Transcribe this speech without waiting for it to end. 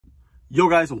Yo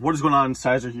guys, what is going on?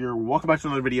 Sizer here. Welcome back to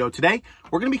another video. Today,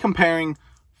 we're going to be comparing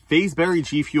FaZeBerry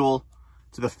GFUEL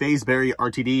to the FaZeBerry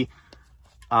RTD.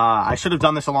 I should have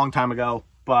done this a long time ago,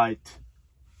 but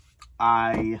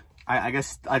I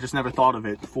guess I just never thought of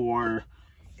it for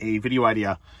a video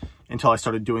idea until I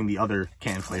started doing the other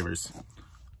can flavors.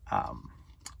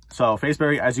 So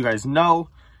FaZeBerry, as you guys know,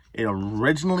 it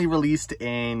originally released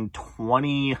in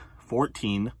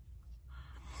 2014.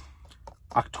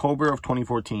 October of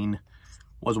 2014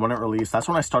 was when it released. That's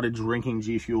when I started drinking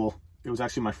GFUEL. It was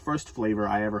actually my first flavor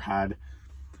I ever had.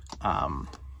 And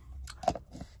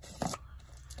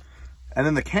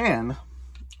then the can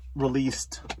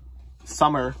released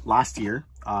summer last year.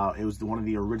 It was one of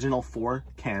the original 4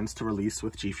 cans to release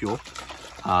with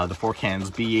GFUEL. The 4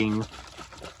 cans being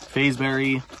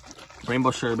FaZeBerry, Rainbow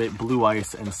Sherbet, Blue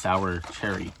Ice, and Sour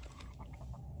Cherry.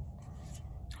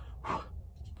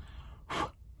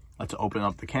 Let's open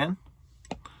up the can.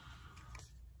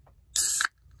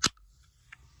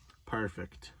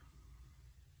 Perfect.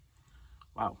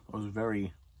 Wow, that was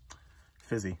very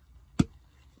fizzy.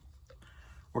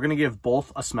 We're going to give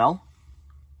both a smell.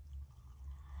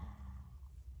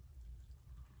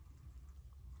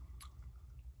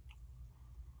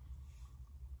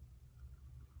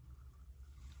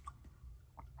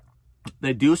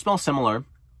 They do smell similar.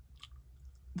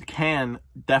 The can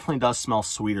definitely does smell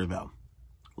sweeter though.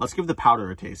 Let's give the powder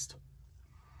a taste.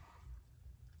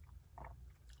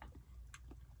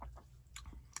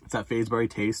 It's that FaZeBerry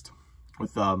taste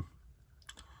with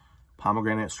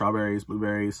pomegranate, strawberries,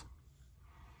 blueberries.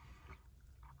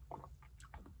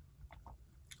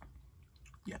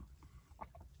 Yeah.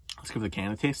 Let's give the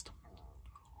can a taste.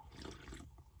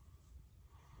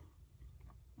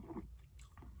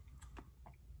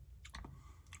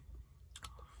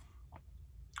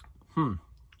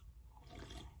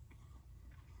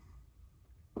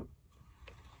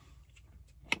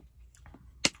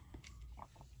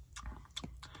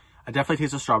 I definitely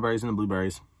taste the strawberries and the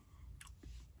blueberries.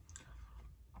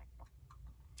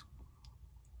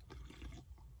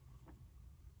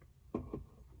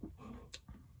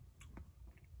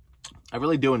 I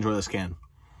really do enjoy this can.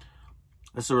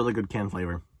 This is a really good can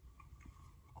flavor.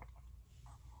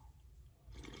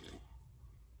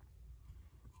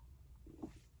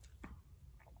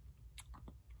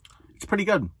 It's pretty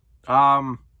good.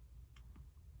 Definitely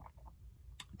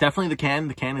the can.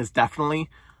 The can is definitely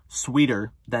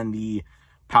sweeter than the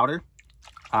powder.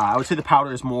 I would say the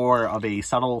powder is more of a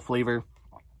subtle flavor.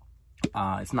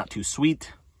 It's not too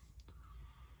sweet.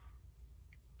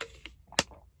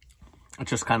 It's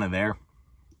just kind of there.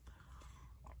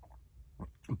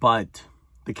 But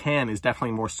the can is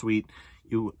definitely more sweet.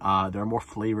 There are more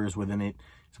flavors within it.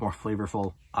 It's more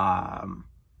flavorful.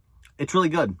 It's really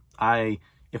good.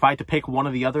 If I had to pick one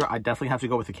or the other, I'd definitely have to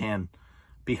go with the can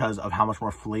because of how much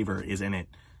more flavor is in it.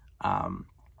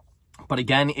 But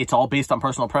again, it's all based on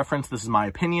personal preference. This is my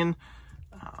opinion.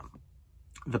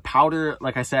 The powder,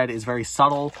 like I said, is very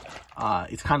subtle.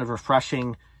 It's kind of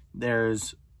refreshing.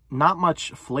 There's not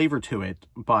much flavor to it,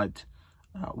 but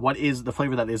what is the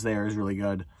flavor that is there is really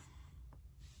good.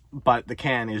 But the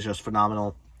can is just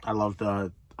phenomenal. I love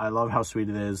how sweet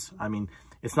it is. I mean,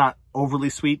 it's not overly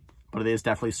sweet, but it is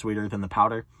definitely sweeter than the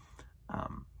powder.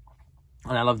 And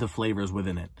I love the flavors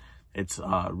within it. It's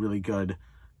a really good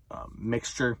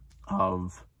mixture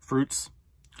of fruits.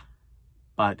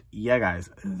 But yeah, guys,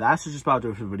 that's just about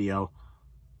it for the video.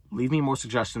 Leave me more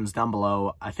suggestions down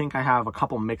below. I think I have a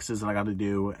couple mixes that I got to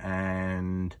do,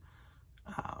 and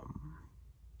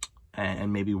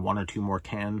maybe 1 or 2 more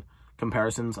can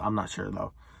comparisons. I'm not sure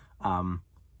though.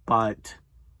 But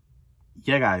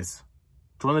yeah, guys,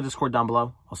 join the Discord down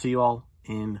below. I'll see you all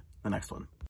in the next one.